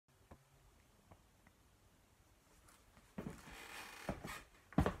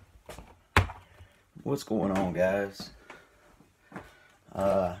What's going on, guys?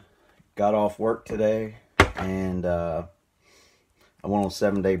 Got off work today, and I went on a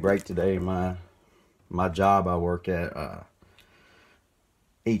 7-day break today. My job I work at,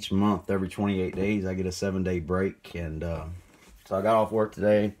 each month, every 28 days, I get a 7-day break, and so I got off work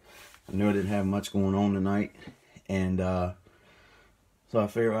today. I knew I didn't have much going on tonight, and so I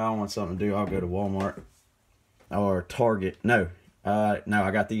figured I want something to do. I'll go to Walmart or Target. No, I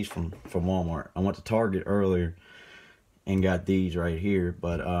got these from Walmart. I went to Target earlier and got these right here,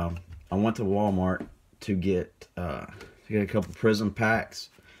 but I went to Walmart to get a couple Prizm packs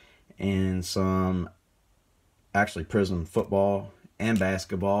and some actually Prizm football and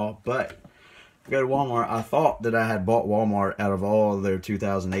basketball. But I go to Walmart. I thought that I had bought Walmart out of all of their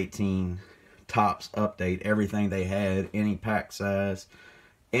 2018 Topps update, everything they had, any pack size,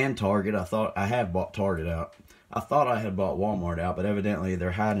 and Target. I thought I had bought Target out. I thought I had bought Walmart out, but evidently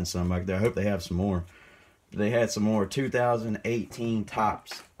they're hiding some back there. I hope they have some more. They had some more 2018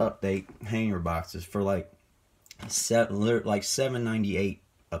 Topps update hanger boxes for like $7.98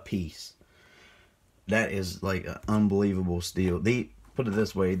 a piece. That is like an unbelievable steal. Put it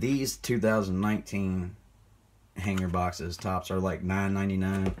this way, these 2019 hanger boxes Topps are like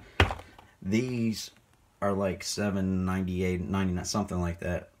 $9.99. These are like $7.98, $99, something like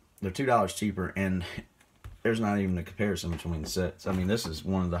that. They're $2 cheaper, and there's not even a comparison between the sets. I mean, this is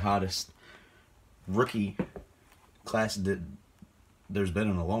one of the hottest rookie classes that there's been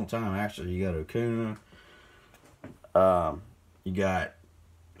in a long time. Actually, you got Acuna, you got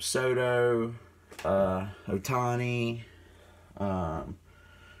Soto, Ohtani,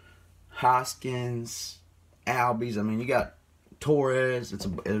 Hoskins, Albies. I mean, you got Torres.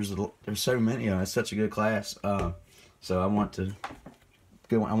 There's so many of them. It's such a good class. So I went ahead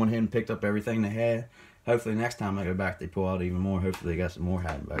and picked up everything they had. Hopefully next time I go back they pull out even more. Hopefully they got some more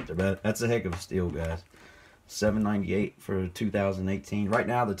hiding back there. But that's a heck of a steal, guys. $7.98 for 2018. Right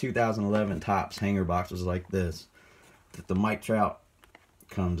now the 2011 Topps hanger boxes like this that the Mike Trout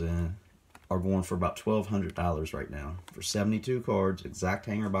comes in are going for about $1,200 right now for 72 cards, exact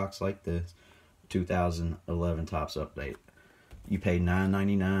hanger box like this. 2011 Topps update. You paid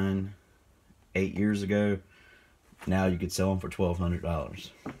 $9.99 8 years ago. Now you could sell them for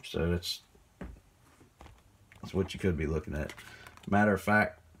 $1,200. So that's what you could be looking at. Matter of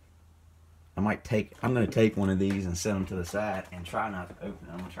fact, I'm going to take one of these and set them to the side and try not to open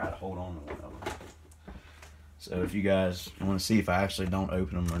them. I'm going to try to hold on to one of them. So if you guys want to see if I actually don't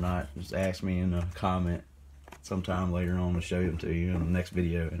open them or not, just ask me in a comment sometime later on to show them to you in the next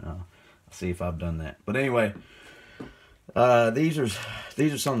video, and I'll see if I've done that. But anyway, these are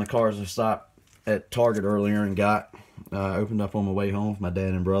some of the cards I stopped at Target earlier and got. Opened up on my way home with my dad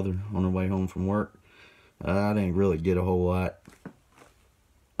and brother on their way home from work. I didn't really get a whole lot.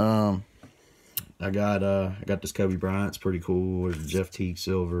 I got this Kobe Bryant. It's pretty cool. There's Jeff Teague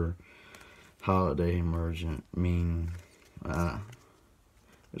Silver, Holiday Emergent. I mean,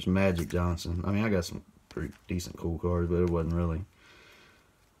 there's Magic Johnson. I mean, I got some pretty decent cool cards, but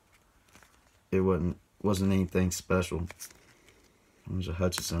it wasn't anything special. There's a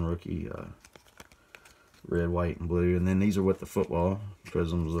Hutchinson rookie, red, white, and blue. And then these are what the football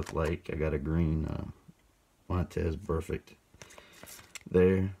Prizms look like. I got a green Montez Perfect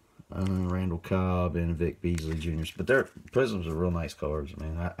there. Randall Cobb and Vic Beasley Jr. But their Prizms are real nice cards. I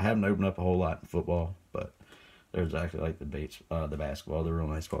mean, I haven't opened up a whole lot in football, but they're exactly like the basketball. They're real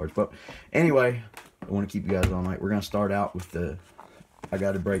nice cards. But anyway, I want to keep you guys all night. We're going to start out with I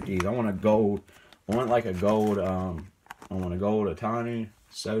got to break these. I want a gold. I want a gold Ohtani,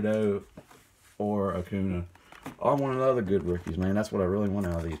 Soto, or Acuna. I want another good rookies, man. That's what I really want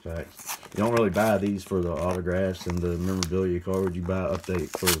out of these packs. You don't really buy these for the autographs and the memorabilia cards. You buy update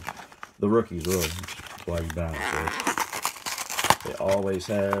for the rookies, really. That's why you buy them. So they always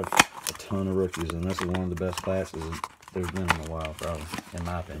have a ton of rookies, and this is one of the best classes there's been in a while, probably, in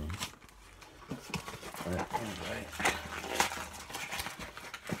my opinion. But anyway,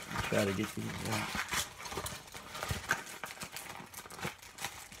 try to get these out.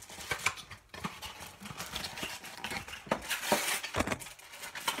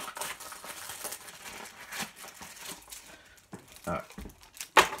 Alright,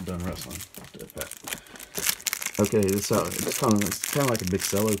 done wrestling. Okay, it's kind of like a big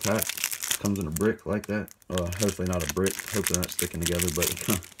cello pack. Comes in a brick like that. Hopefully not a brick. Hopefully not sticking together, but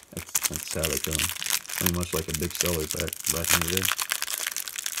that's how they come. Pretty much like a big cello pack back in the day.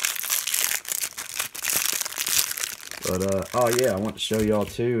 But oh yeah, I want to show y'all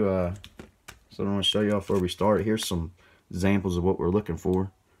too. So I want to show y'all before we start. Here's some examples of what we're looking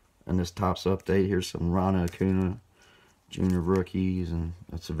for in this Topps update. Here's some Ronald Acuna Junior rookies, and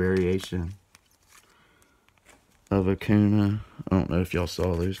that's a variation of Acuna. I don't know if y'all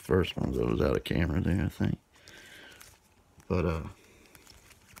saw those first ones. I was out of camera there, I think. But,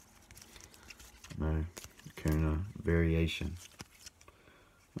 no, Acuna variation.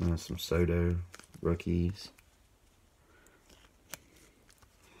 Some Soto rookies.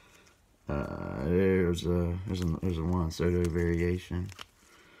 There's a Juan Soto variation.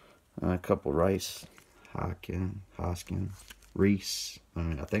 A couple Rice, Hoskin, Reese.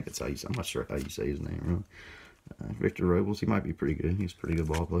 I think that's how you say. I'm not sure how you say his name really. Victor Robles. He might be pretty good. He's a pretty good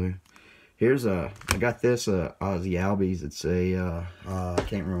ball player. Here's I got this Ozzy Albies. It's a I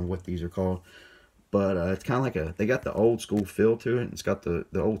can't remember what these are called, but it's kind of like they got the old school feel to it. It's got the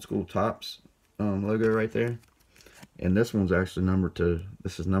old school Topps logo right there. And this one's actually numbered to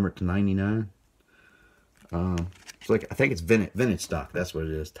 99. It's like, I think it's vintage stock. That's what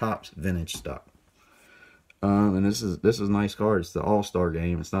it is. Topps vintage stock. And this is a nice card. It's the All-Star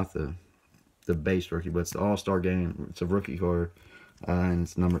game. It's not the base rookie, but it's the All-Star game. It's a rookie card, and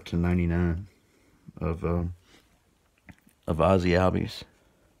it's numbered to 99 of Ozzy Albies.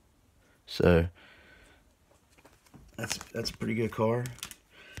 So that's a pretty good card.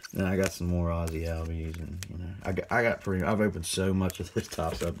 Then I got some more Ozzy Albies, and you know, I've opened so much of this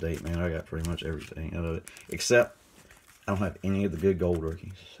Topps update, man. I got pretty much everything out of it, except I don't have any of the good gold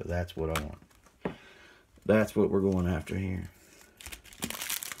rookies. So that's what I want. That's what we're going after here.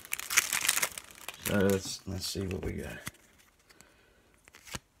 So let's see what we got.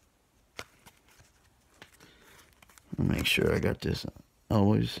 Make sure I got this.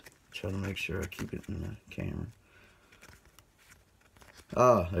 Always try to make sure I keep it in the camera.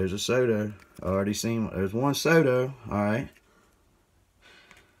 Oh, there's a Soto. I already seen. There's one Soto. All right.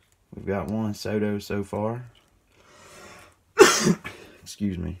 We've got one Soto so far.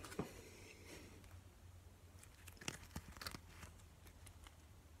 Excuse me.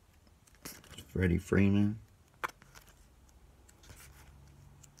 Freddie Freeman.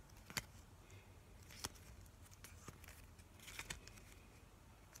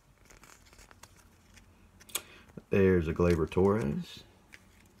 There's a Gleyber Torres.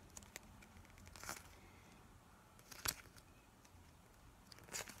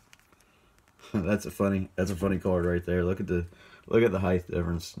 That's a funny card right there. Look at the height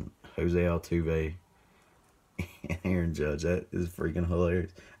difference. Jose Altuve and Aaron Judge. That is freaking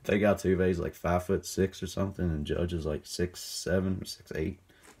hilarious. I think Altuve's like 5'6" or something, and Judge is like 6'7" or 6'8".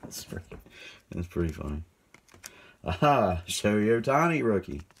 That's pretty funny. Aha, Shohei Ohtani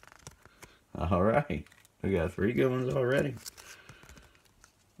rookie. All right, we got 3 good ones already.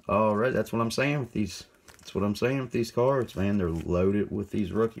 All right, that's what I'm saying with these. That's what I'm saying with these cards, man. They're loaded with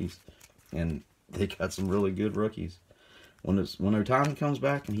these rookies. And they got some really good rookies. When Ohtani comes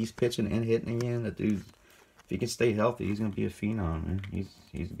back and he's pitching and hitting again, that dude, if he can stay healthy, he's gonna be a phenom, man.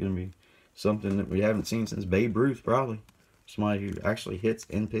 He's gonna be something that we haven't seen since Babe Ruth, probably. Somebody who actually hits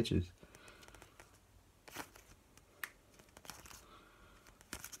and pitches.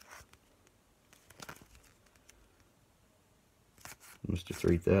 Mr.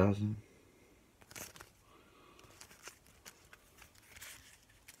 3000.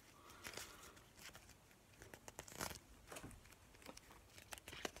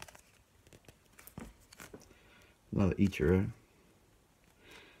 Another Ichiro.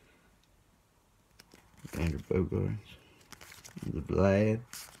 Andrew Bogarts. The Vlad.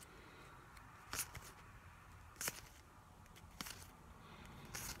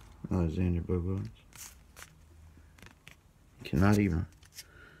 Alexander Bogarts. Cannot even.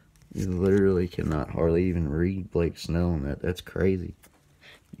 You literally cannot hardly even read Blake Snell in that. That's crazy.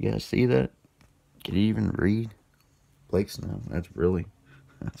 You guys see that? Can you even read Blake Snell? That's a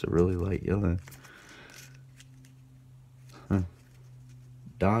really light yellow. Huh.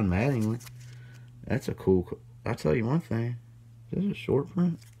 Don Mattingly. That's a cool. I'll tell you one thing. Is this a short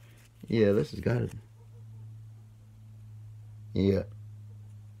print? Yeah, this has got it. Yeah.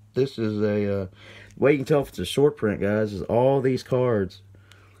 This is a. Way you can tell if it's a short print, guys, is all these cards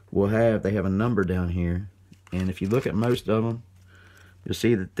will have. They have a number down here, and if you look at most of them, you'll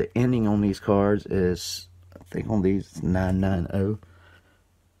see that the ending on these cards is, I think on these, it's 990.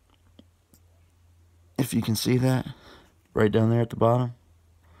 If you can see that. Right down there at the bottom.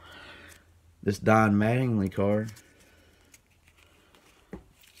 This Don Mattingly card.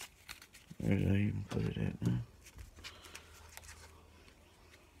 Where did I even put it at now?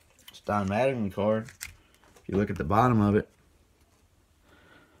 This Don Mattingly card. If you look at the bottom of it.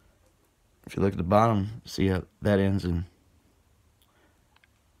 If you look at the bottom, see how that ends in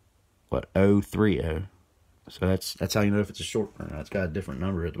what, 030. So that's how you know if it's a short print. It's got a different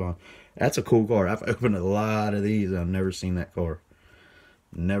number at the bottom. That's a cool card. I've opened a lot of these. I've never seen that card.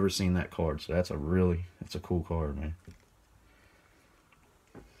 Never seen that card, so that's a cool card, man.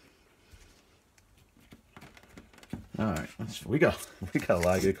 Alright, we got a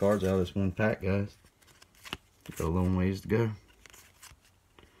lot of good cards out of this one pack, guys. Got a long ways to go.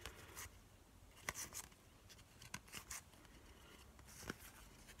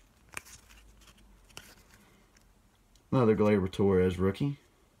 Another Gleyber Torres rookie.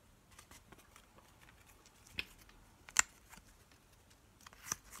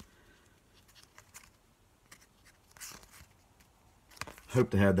 Hope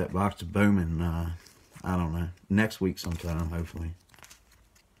to have that box of Bowman, I don't know, next week sometime, hopefully.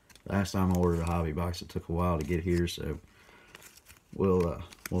 Last time I ordered a hobby box, it took a while to get here, so we'll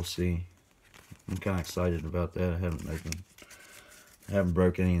see. I'm kind of excited about that. I haven't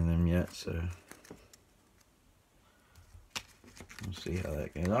broke any of them yet, so we'll see how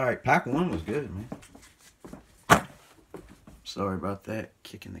that goes. All right, pack one was good, man. Sorry about that,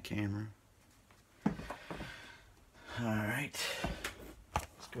 kicking the camera. All right.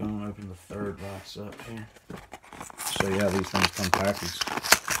 Go and open the third box up here. Show you how these things come packaged.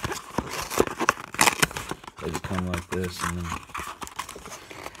 They just come like this, and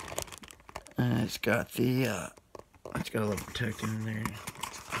then it's got a little protector in there.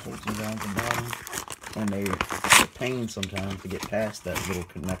 Holds them down at the bottom, and they're a pain sometimes to get past that little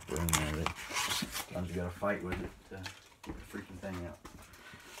connector in there. Sometimes you gotta fight with it to get the freaking thing out.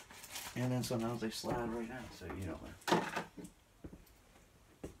 And then sometimes they slide right out, so you don't know.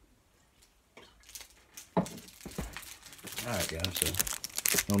 Alright guys,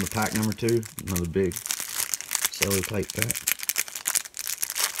 so on to pack number 2, another big cello type pack.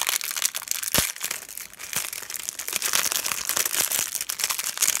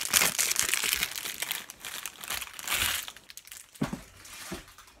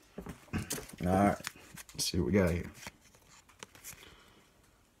 Alright, let's see what we got here.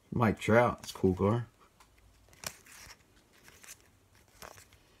 Mike Trout, it's a cool card.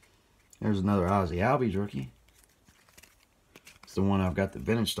 There's another Ozzie Albies rookie. It's the one I've got the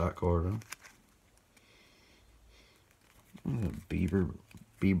vintage stock card on. Bieber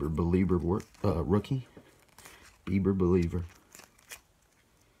Believer rookie. Bieber Believer.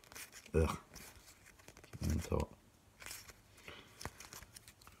 Ugh. Can't talk.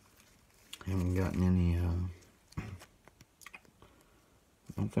 Haven't gotten any. I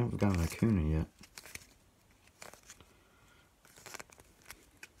don't think we've gotten an Acuna yet.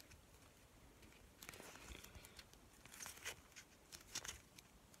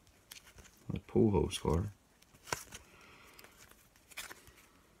 The pool hose card.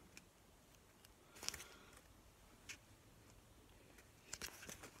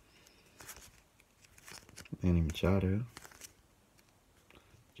 Manny Machado.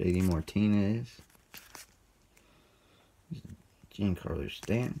 J.D. Martinez. Giancarlo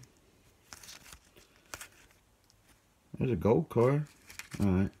Stanton. There's a gold card.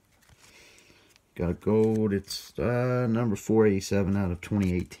 Alright. Got a gold. It's number 487 out of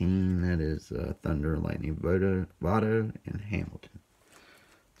 2018. That is Thunder, Lightning, Votto, and Hamilton.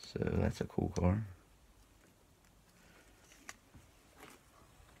 So that's a cool card.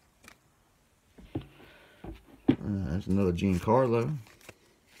 There's another Giancarlo.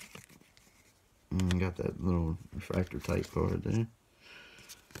 Got that little refractor type card there.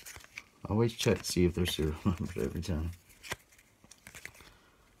 Always check to see if they're serial numbered every time.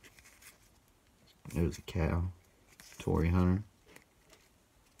 There's a Cal. Torrey Hunter.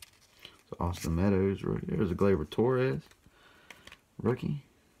 So Austin Meadows. There's a Gleyber Torres rookie.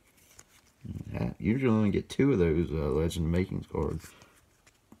 Usually only get 2 of those Legend of Makings cards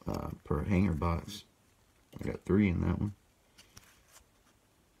per hanger box. I got 3 in that one.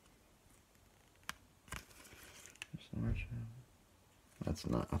 That's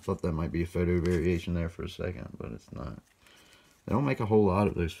not. I thought that might be a photo variation there for a second, but it's not. They don't make a whole lot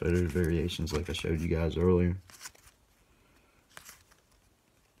of those photo variations like I showed you guys earlier.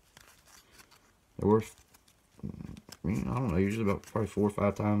 They're worth, I don't know, usually about probably 4 or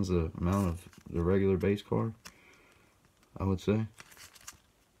 5 times the amount of the regular base card, I would say.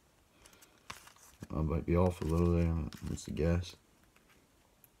 I might be off a little there, that's a guess.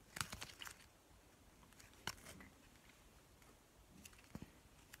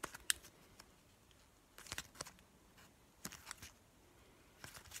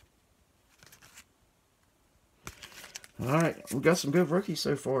 Alright, we got some good rookies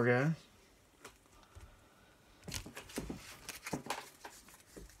so far, guys.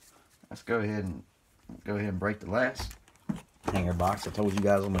 Let's go ahead and break the last hanger box. I told you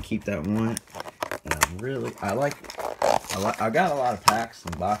guys I'm gonna keep that one. And I like I got a lot of packs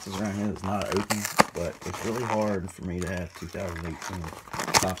and boxes around here that's not open, but it's really hard for me to have 2018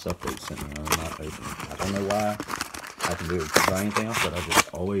 Topps updates sitting around and not open. I don't know why. I can do it for anything else, but I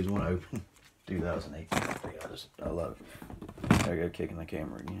just always want to open 2018. I love it. There I go, kicking the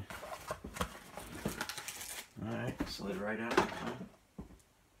camera again. Alright, slid right out.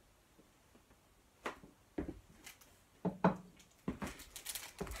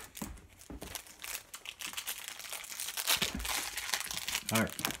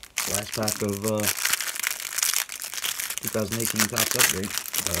 Alright, last pack of 2018 Topps upgrade.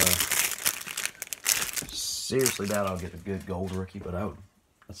 Seriously doubt I'll get a good gold rookie, but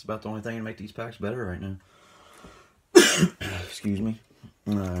that's about the only thing to make these packs better right now. Excuse me.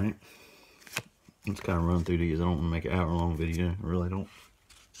 Alright. Let's kind of run through these. I don't want to make an hour-long video. I really don't.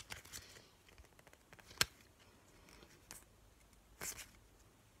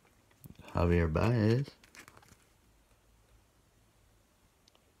 Javier Baez.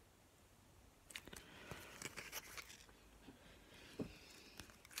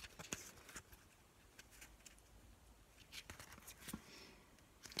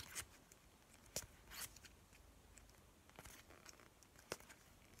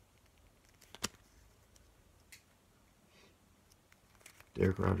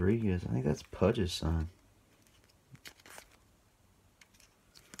 Derek Rodriguez. I think that's Pudge's son.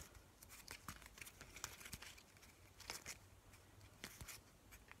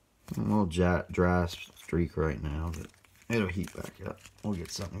 A little dry streak right now, but it'll heat back up. We'll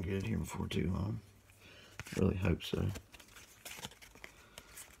get something good here before too long. Really hope so.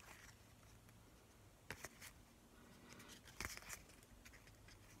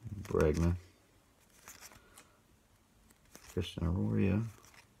 Bregman. Christian Arroyo.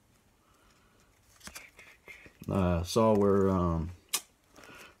 Saw where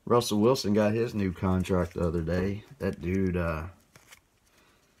Russell Wilson got his new contract the other day. That dude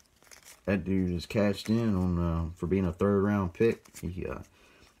is cashed in on for being a third-round pick. I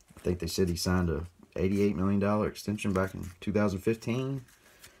think they said he signed a $88 million extension back in 2015,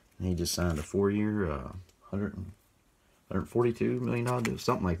 and he just signed a 4-year, $142 million deal,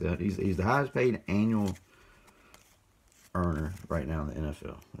 something like that. He's the highest-paid annual earner right now in the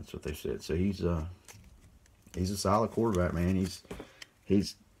NFL. That's what they said. So he's a solid quarterback, man.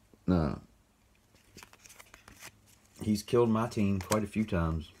 He's killed my team quite a few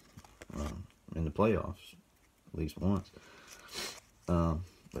times in the playoffs, at least once.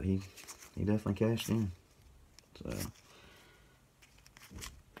 But he definitely cashed in. So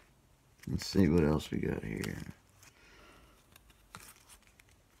let's see what else we got here.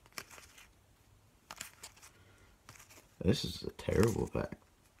 This is a terrible pack.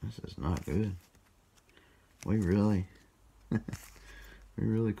 This is not good. We really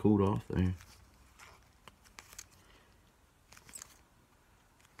cooled off there.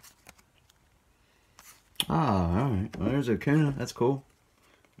 Ah, alright. Well, there's Acuna. That's cool.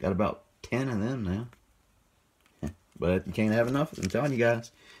 Got about 10 of them now. But you can't have enough. I'm telling you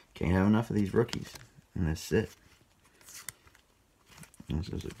guys. Can't have enough of these rookies in this set. This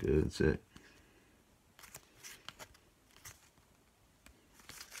is a good set.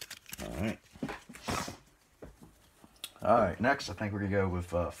 Alright, next I think we're going to go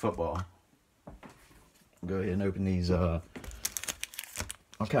with football. Go ahead and open these. I'm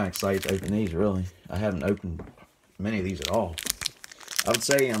kind of excited to open these, really. I haven't opened many of these at all. I would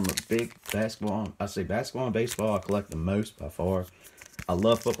say I'm a big basketball. I say basketball and baseball I collect the most by far. I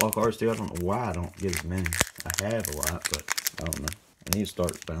love football cards too. I don't know why I don't get as many. I have a lot, but I don't know. I need to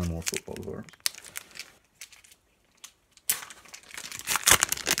start buying more football cards.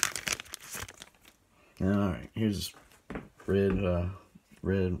 Alright, here's red,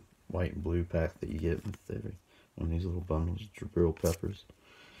 white, and blue pack that you get with every one of these little bundles. Jabril Peppers.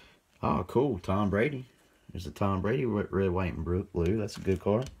 Oh, cool. Tom Brady. There's a Tom Brady red, white, and blue. That's a good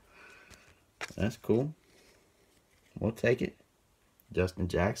card. That's cool. We'll take it. Justin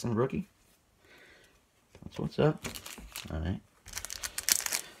Jackson, rookie. That's what's up. Alright.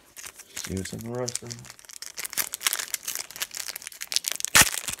 See what's in the rest of them.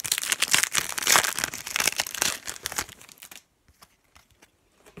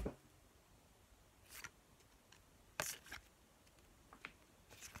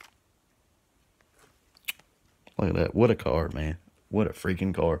 Look at that. What a card, man. What a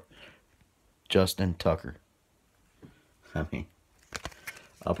freaking card. Justin Tucker. I mean,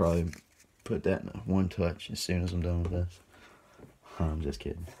 I'll probably put that in one touch as soon as I'm done with this. I'm just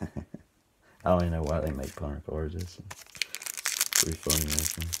kidding. I don't even know why they make punter cards. It's pretty funny,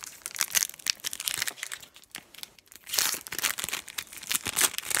 actually.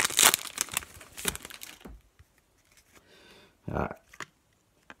 Alright.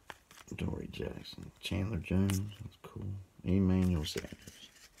 Dory Jackson. Chandler Jones. That's cool. Emmanuel Sanders.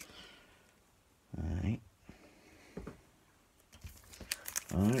 Alright.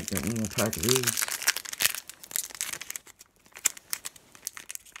 Alright, got one more pack of these.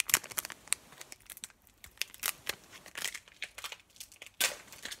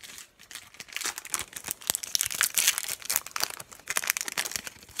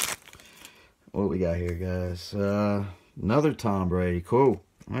 What we got here, guys? Another Tom Brady. Cool.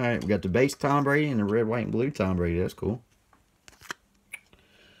 Alright, we got the base Tom Brady and the red, white, and blue Tom Brady. That's cool.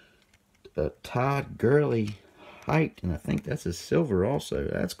 Todd Gurley height, and I think that's a silver also.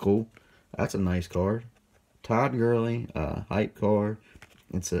 That's cool. That's a nice card. Todd Gurley height card.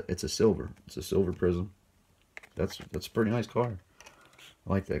 It's a silver. It's a silver Prizm. That's a pretty nice card.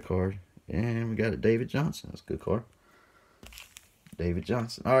 I like that card. And we got a David Johnson. That's a good card. David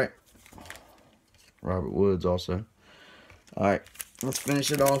Johnson. All right. Robert Woods also. All right. Let's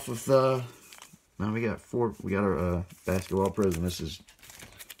finish it off with now we got four. We got our basketball Prizm. This is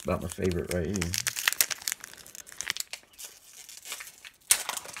about my favorite right here.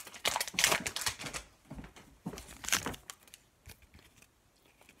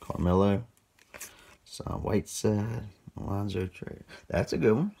 Carmelo. Whiteside. Alonzo Trey. That's a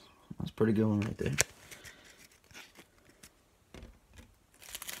good one. That's a pretty good one right there.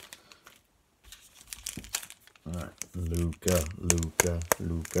 All right. Luka.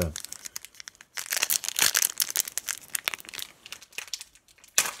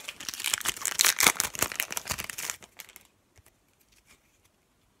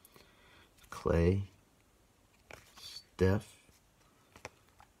 Clay. Steph.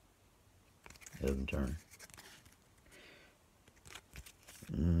 Evan Turner.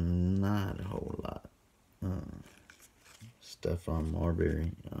 Not a whole lot. Stephon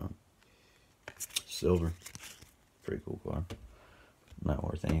Marbury. Silver. Pretty cool card. Not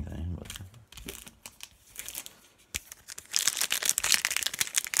worth anything, but.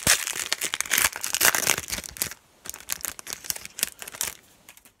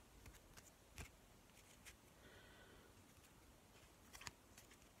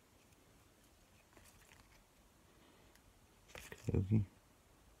 Kobe.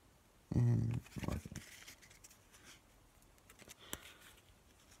 And Martin.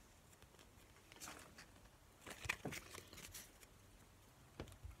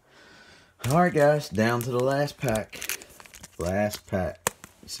 Alright guys, down to the last pack. Last pack.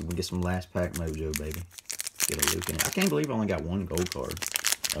 Let's see if we get some last pack mojo, baby. Get a Luke in it. I can't believe I only got one gold card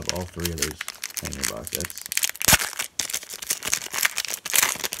of all three of those hanger boxes.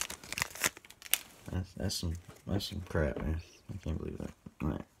 That's some crap, man. I can't believe that.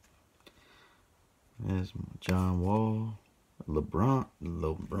 Alright. There's John Wall. LeBron.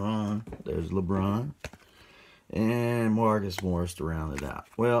 There's LeBron. And Marcus Morris to round it out.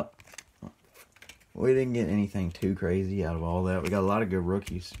 Well, we didn't get anything too crazy out of all that. We got a lot of good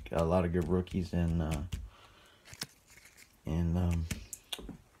rookies. Got a lot of good rookies in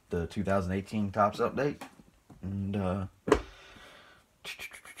the 2018 Topps update. And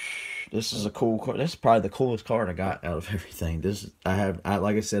this is a cool card. This is probably the coolest card I got out of everything.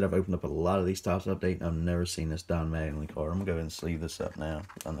 Like I said, I've opened up a lot of these Topps update, and I've never seen this Don Mattingly card. I'm gonna go ahead and sleeve this up now.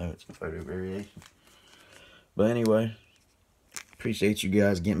 I know it's a photo variation. But anyway, appreciate you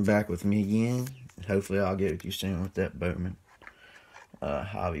guys getting back with me again. Hopefully I'll get with you soon with that Bowman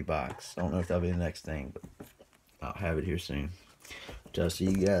hobby box. I don't know if that'll be the next thing, but I'll have it here soon. I'll see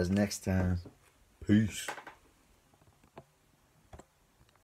you guys next time. Peace.